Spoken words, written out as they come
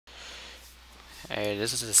Hey,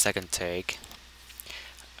 this is the second take.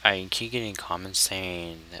 I keep getting comments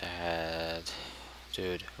saying,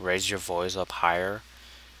 dude, raise your voice up higher,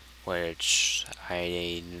 which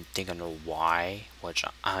I think I know why, which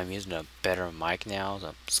I'm using a better mic now.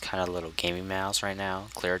 It's kind of a little gaming mouse right now,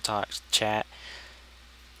 clear talk chat,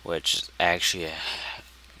 which actually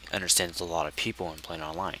understands a lot of people when playing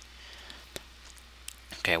online.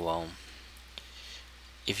 Okay, well,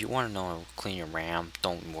 if you want to know how to clean your RAM,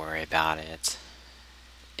 don't worry about it.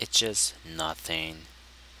 It's just nothing.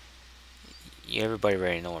 Everybody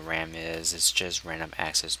already know what RAM is. It's just random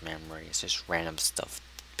access memory. It's just random stuff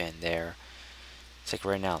been there. It's like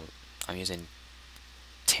right now, I'm using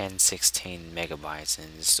 10, 16 megabytes, and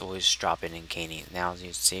it's always dropping and gaining. Now, as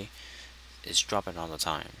you see, it's dropping all the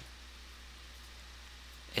time.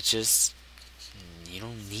 It's just, you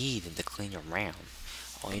don't need to clean your RAM.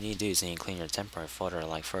 All you need to do is you need to clean your temporary folder.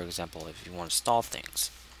 Like, for example, if you want to install things,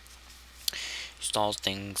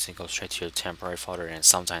 it goes straight to your temporary folder, and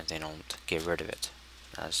sometimes they don't get rid of it.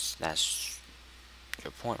 That's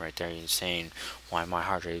your point right there. You're saying, why my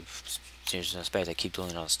hard drive seems to space, I keep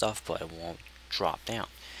doing all the stuff, but it won't drop down.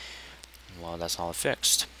 Well, that's all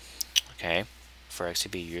fixed. Okay, for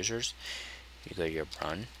XCB users, you go to your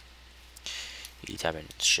run, you type in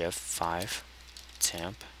shift 5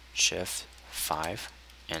 temp shift 5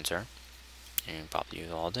 enter, and you probably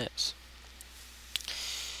use all this.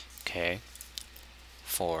 Okay,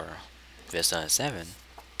 for Vista 7,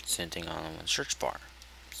 same thing on the search bar.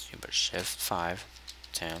 So you put shift 5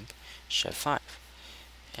 temp shift 5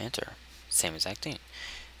 enter, same exact thing.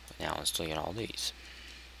 Now let's look at all these.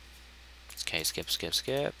 Okay, skip.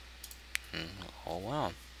 Oh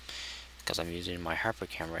wow, because I'm using my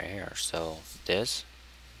hypercam right here. So this,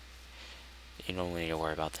 you don't need to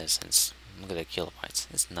worry about this since look at the kilobytes.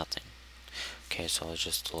 It's nothing. Okay, so let's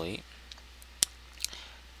just delete.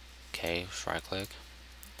 Okay, right click,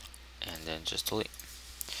 and then just delete.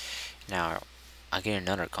 Now I get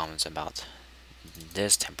another comments about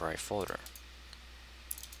this temporary folder.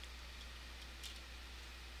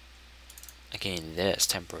 Again, this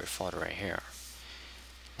temporary folder right here.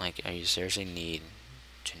 Like, are you seriously need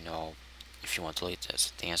to know if you want to delete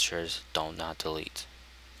this? The answer is don't not delete.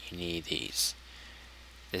 You need these.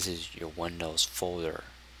 This is your Windows folder,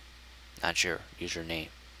 not your username.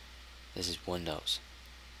 This is Windows.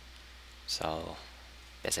 So,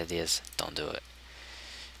 best idea is don't do it.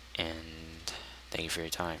 And thank you for your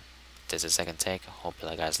time. This is the second take. Hope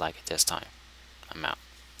you guys like it this time. I'm out.